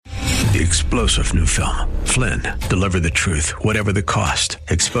The explosive new film, Flynn, deliver the truth, whatever the cost.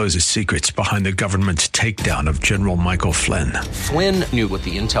 Exposes secrets behind the government's takedown of General Michael Flynn. Flynn knew what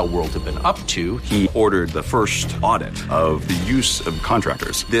the intel world had been up to. He ordered the first audit of the use of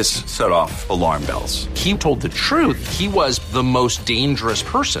contractors. This set off alarm bells. He told the truth. He was the most dangerous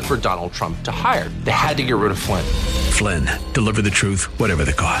person for Donald Trump to hire. They had to get rid of Flynn. Flynn, deliver the truth, whatever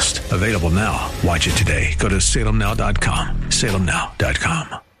the cost. Available now. Watch it today. Go to salemnow.com.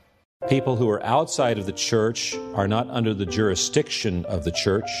 salemnow.com. People who are outside of the church are not under the jurisdiction of the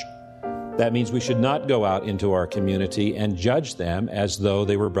church. That means we should not go out into our community and judge them as though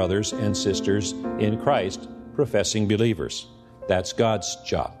they were brothers and sisters in Christ, professing believers. That's God's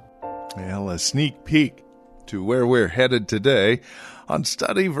job. Well, a sneak peek to where we're headed today on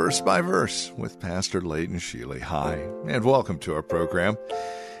Study Verse by Verse with Pastor Leighton Sheely. Hi, and welcome to our program.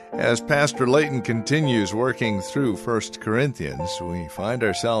 As Pastor Leighton continues working through 1 Corinthians, we find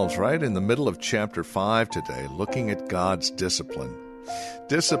ourselves right in the middle of chapter 5 today, looking at God's discipline.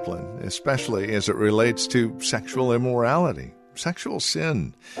 Discipline, especially as it relates to sexual immorality, sexual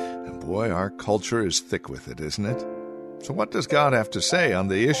sin. And boy, our culture is thick with it, isn't it? So what does God have to say on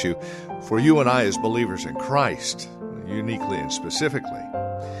the issue for you and I as believers in Christ, uniquely and specifically?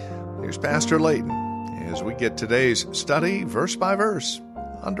 Here's Pastor Leighton as we get today's study, verse by verse,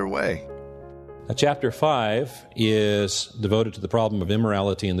 underway. Chapter 5 is devoted to the problem of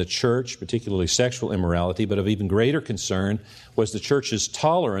immorality in the church, particularly sexual immorality, but of even greater concern was the church's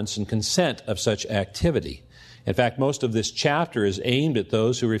tolerance and consent of such activity. In fact, most of this chapter is aimed at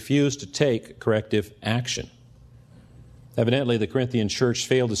those who refuse to take corrective action. Evidently, the Corinthian church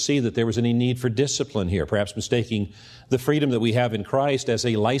failed to see that there was any need for discipline here, perhaps mistaking the freedom that we have in Christ as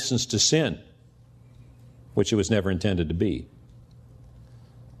a license to sin, which it was never intended to be.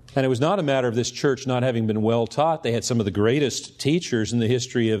 And it was not a matter of this church not having been well taught. They had some of the greatest teachers in the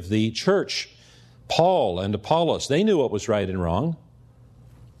history of the church, Paul and Apollos. They knew what was right and wrong.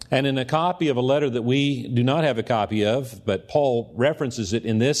 And in a copy of a letter that we do not have a copy of, but Paul references it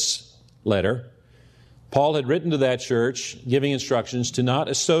in this letter, Paul had written to that church giving instructions to not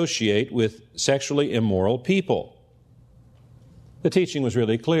associate with sexually immoral people. The teaching was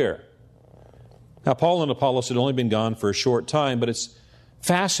really clear. Now, Paul and Apollos had only been gone for a short time, but it's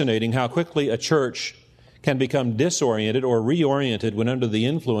fascinating how quickly a church can become disoriented or reoriented when under the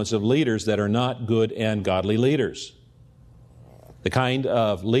influence of leaders that are not good and godly leaders. The kind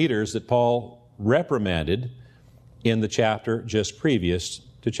of leaders that Paul reprimanded in the chapter just previous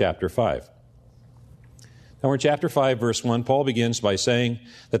to chapter 5. Now we're in chapter 5, verse 1. Paul begins by saying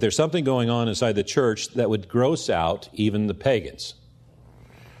that there's something going on inside the church that would gross out even the pagans.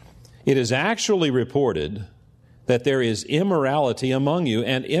 It is actually reported that there is immorality among you,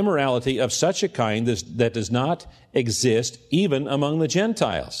 and immorality of such a kind that does not exist even among the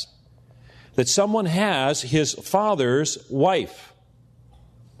Gentiles. That someone has his father's wife.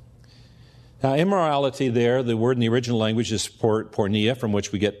 Now, immorality there, the word in the original language is porneia, from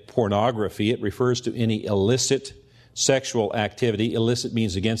which we get pornography. It refers to any illicit sexual activity. Illicit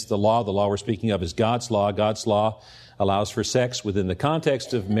means against the law. The law we're speaking of is God's law. God's law allows for sex within the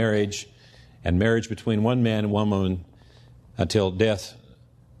context of marriage, and marriage between one man and one woman until death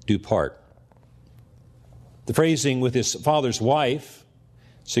do part. The phrasing with his father's wife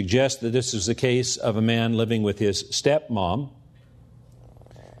suggests that this is the case of a man living with his stepmom,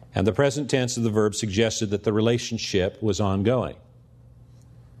 and the present tense of the verb suggested that the relationship was ongoing.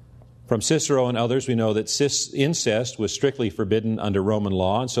 From Cicero and others, we know that incest was strictly forbidden under Roman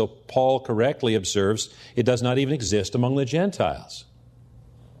law, and so Paul correctly observes it does not even exist among the Gentiles.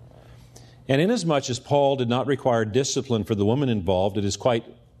 And inasmuch as Paul did not require discipline for the woman involved, it is quite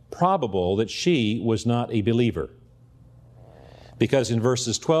probable that she was not a believer. Because in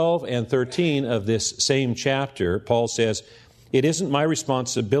verses 12 and 13 of this same chapter, Paul says, "It isn't my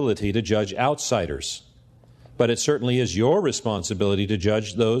responsibility to judge outsiders, but it certainly is your responsibility to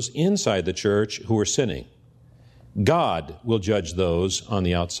judge those inside the church who are sinning. God will judge those on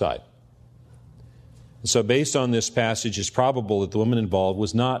the outside." So based on this passage, it's probable that the woman involved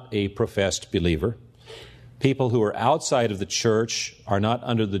was not a professed believer. People who are outside of the church are not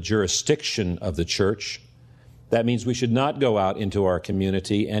under the jurisdiction of the church. That means we should not go out into our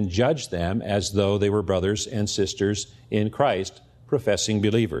community and judge them as though they were brothers and sisters in Christ, professing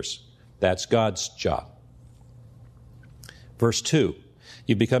believers. That's God's job. Verse 2,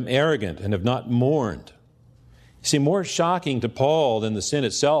 "You become arrogant and have not mourned." You see, more shocking to Paul than the sin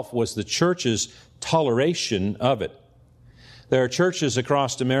itself was the church's toleration of it. There are churches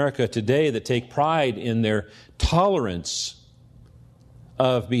across America today that take pride in their tolerance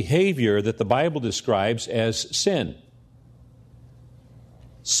of behavior that the Bible describes as sin.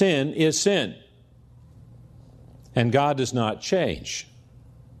 sin is sin. And God does not change.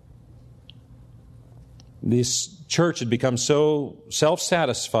 This church had become so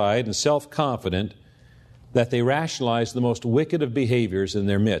self-satisfied and self-confident that they rationalized the most wicked of behaviors in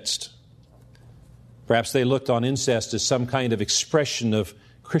their midst. Perhaps they looked on incest as some kind of expression of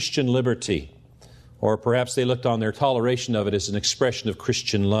Christian liberty, or perhaps they looked on their toleration of it as an expression of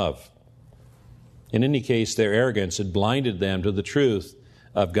Christian love. In any case, their arrogance had blinded them to the truth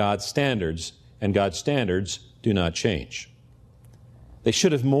of God's standards, and God's standards do not change. They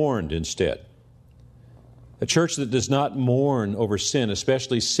should have mourned instead. A church that does not mourn over sin,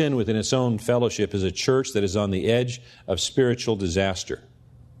 especially sin within its own fellowship, is a church that is on the edge of spiritual disaster.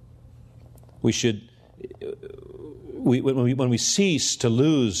 When we cease to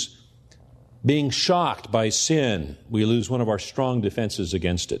lose being shocked by sin, we lose one of our strong defenses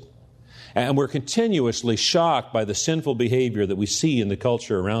against it. And we're continuously shocked by the sinful behavior that we see in the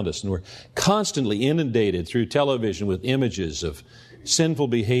culture around us. And we're constantly inundated through television with images of sinful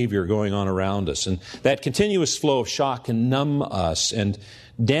behavior going on around us. And that continuous flow of shock can numb us and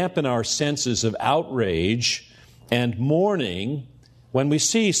dampen our senses of outrage and mourning when we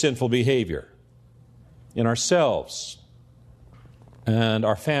see sinful behavior in ourselves and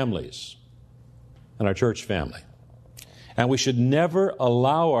our families and our church family. And we should never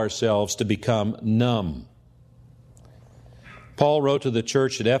allow ourselves to become numb. Paul wrote to the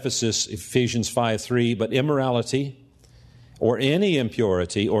church at Ephesus, Ephesians 5:3, "But immorality or any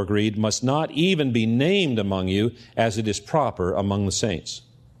impurity or greed must not even be named among you, as it is proper among the saints."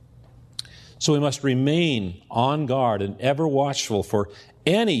 So we must remain on guard and ever watchful for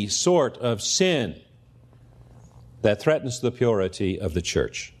any sort of sin that threatens the purity of the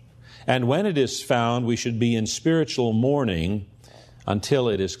church. And when it is found, we should be in spiritual mourning until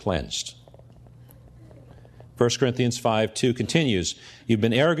it is cleansed. 1 Corinthians 5:2 continues, "You've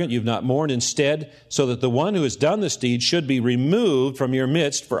been arrogant, you've not mourned instead, so that the one who has done this deed should be removed from your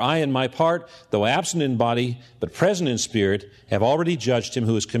midst. For I, in my part, though absent in body, but present in spirit, have already judged him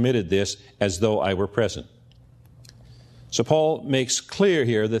who has committed this, as though I were present." So Paul makes clear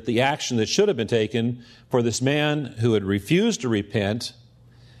here that the action that should have been taken for this man who had refused to repent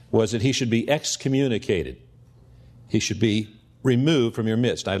was that he should be excommunicated. He should be removed from your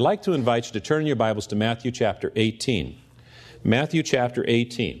midst. I'd like to invite you to turn your Bibles to Matthew chapter 18. Matthew chapter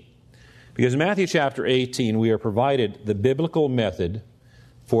 18. Because in Matthew chapter 18, we are provided the biblical method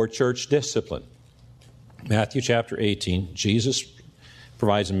for church discipline. Matthew chapter 18, Jesus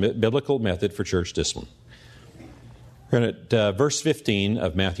provides a biblical method for church discipline. We're at verse 15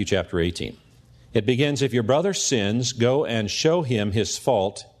 of Matthew chapter 18. It begins, "If your brother sins, go and show him his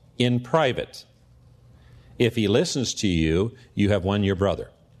fault in private. If he listens to you, you have won your brother."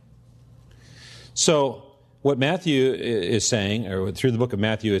 So, what Matthew is saying, or through the book of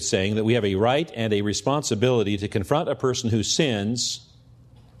Matthew, it's saying that we have a right and a responsibility to confront a person who sins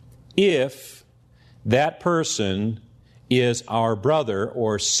if that person is our brother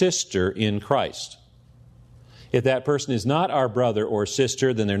or sister in Christ. If that person is not our brother or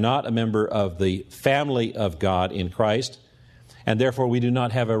sister, then they're not a member of the family of God in Christ, and therefore we do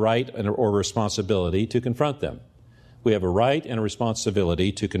not have a right or responsibility to confront them. We have a right and a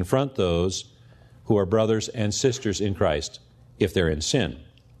responsibility to confront those who are brothers and sisters in Christ if they're in sin.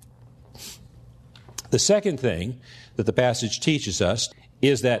 The second thing that the passage teaches us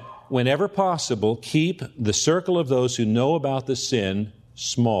is that whenever possible, keep the circle of those who know about the sin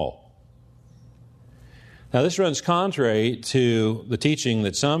small. Now, this runs contrary to the teaching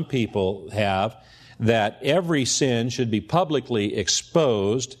that some people have, that every sin should be publicly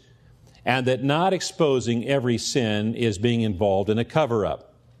exposed, and that not exposing every sin is being involved in a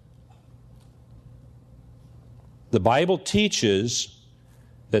cover-up. The Bible teaches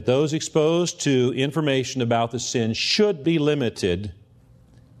that those exposed to information about the sin should be limited,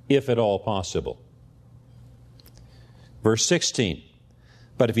 if at all possible. Verse 16,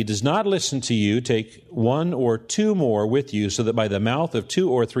 "But if he does not listen to you, take one or two more with you, so that by the mouth of 2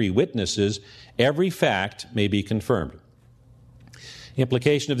 or 3 witnesses every fact may be confirmed." The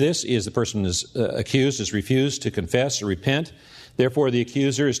implication of this is the person is accused has refused to confess or repent. Therefore, the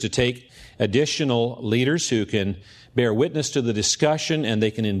accuser is to take additional leaders who can bear witness to the discussion, and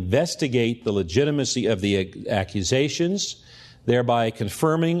they can investigate the legitimacy of the accusations, thereby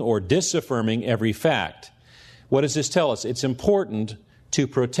confirming or disaffirming every fact. What does this tell us? It's important to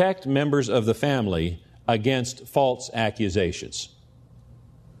protect members of the family against false accusations.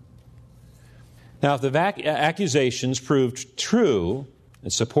 Now, if the accusations proved true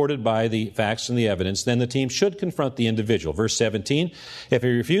and supported by the facts and the evidence, then the team should confront the individual. Verse 17, "If he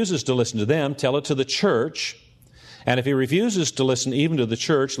refuses to listen to them, tell it to the church. And if he refuses to listen even to the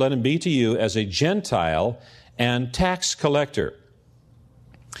church, let him be to you as a Gentile and tax collector.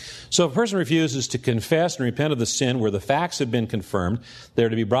 So if a person refuses to confess and repent of the sin where the facts have been confirmed, they're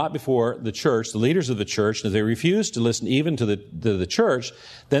to be brought before the church, the leaders of the church, and if they refuse to listen even to the church,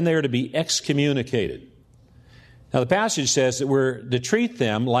 then they are to be excommunicated. Now the passage says that we're to treat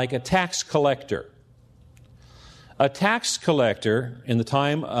them like a tax collector. A tax collector, in the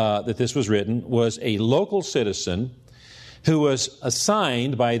time that this was written, was a local citizen who was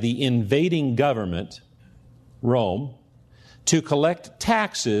assigned by the invading government, Rome, to collect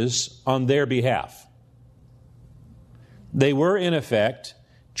taxes on their behalf. They were, in effect,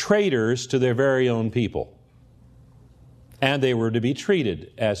 traitors to their very own people, and they were to be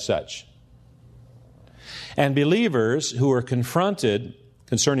treated as such. And believers who are confronted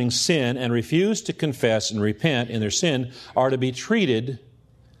concerning sin and refuse to confess and repent in their sin are to be treated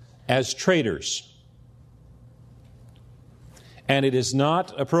as traitors. And it is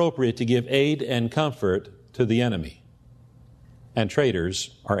not appropriate to give aid and comfort to the enemy. And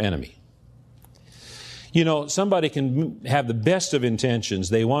traitors are enemy. You know, somebody can have the best of intentions.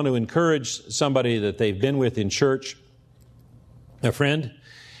 They want to encourage somebody that they've been with in church, a friend,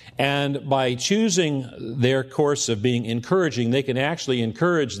 and by choosing their course of being encouraging, they can actually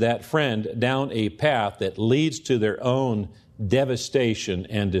encourage that friend down a path that leads to their own devastation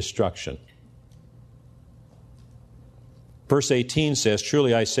and destruction. Verse 18 says,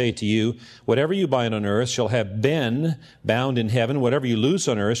 "Truly I say to you, whatever you bind on earth shall have been bound in heaven. Whatever you loose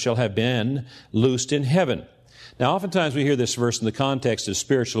on earth shall have been loosed in heaven." Now, oftentimes we hear this verse in the context of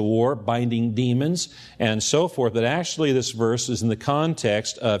spiritual war, binding demons, and so forth, but actually this verse is in the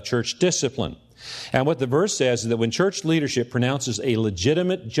context of church discipline. And what the verse says is that when church leadership pronounces a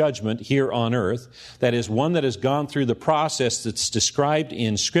legitimate judgment here on earth, that is one that has gone through the process that's described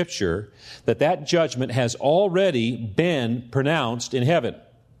in Scripture, that judgment has already been pronounced in heaven.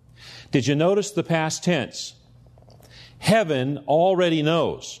 Did you notice the past tense? Heaven already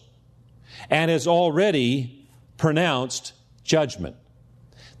knows and has already pronounced judgment.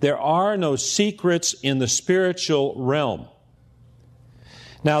 There are no secrets in the spiritual realm.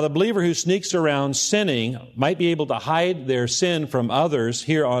 Now, the believer who sneaks around sinning might be able to hide their sin from others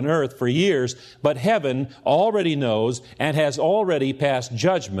here on earth for years, but heaven already knows and has already passed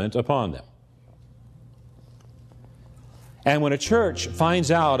judgment upon them. And when a church finds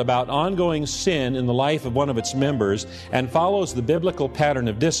out about ongoing sin in the life of one of its members and follows the biblical pattern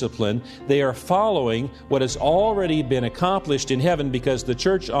of discipline, they are following what has already been accomplished in heaven, because the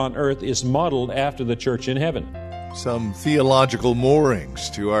church on earth is modeled after the church in heaven. Some theological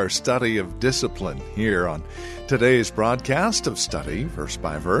moorings to our study of discipline here on today's broadcast of Study Verse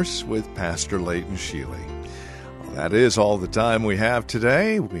by Verse with Pastor Leighton Sheely. Well, that is all the time we have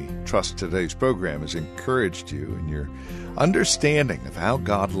today. We trust today's program has encouraged you in your understanding of how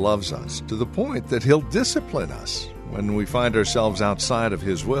God loves us to the point that He'll discipline us when we find ourselves outside of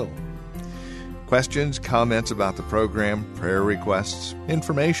His will. Questions, comments about the program, prayer requests,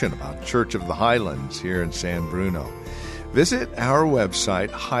 information about Church of the Highlands here in San Bruno. Visit our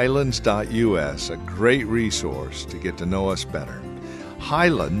website, highlands.us, a great resource to get to know us better.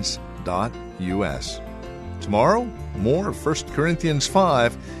 highlands.us. Tomorrow, more of 1 Corinthians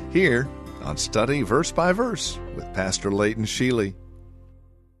 5 here on Study Verse by Verse with Pastor Leighton Sheely.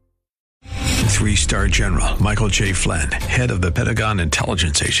 3-star General Michael J. Flynn, head of the Pentagon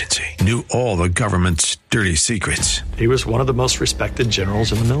Intelligence Agency, knew all the government's dirty secrets. He was one of the most respected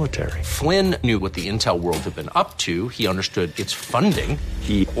generals in the military. Flynn knew what the intel world had been up to. He understood its funding.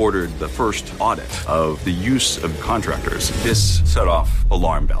 He ordered the first audit of the use of contractors. This set off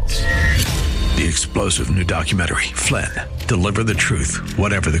alarm bells. The explosive new documentary, Flynn, Deliver the Truth,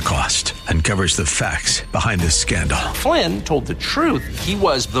 Whatever the Cost, uncovers the facts behind this scandal. Flynn told the truth. He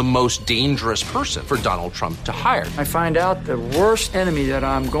was the most dangerous person for Donald Trump to hire. I find out the worst enemy that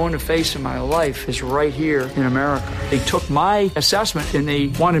I'm going to face in my life is right here in America. They took my assessment and they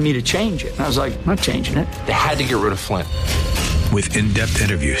wanted me to change it. And I was like, I'm not changing it. They had to get rid of Flynn. With in-depth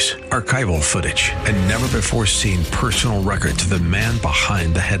interviews, archival footage, and never-before-seen personal records of the man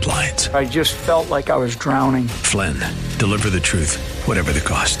behind the headlines. I just felt like I was drowning. Flynn, Deliver the Truth, Whatever the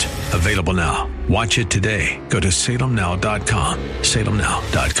Cost. Available now. Watch it today. Go to salemnow.com.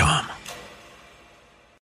 salemnow.com.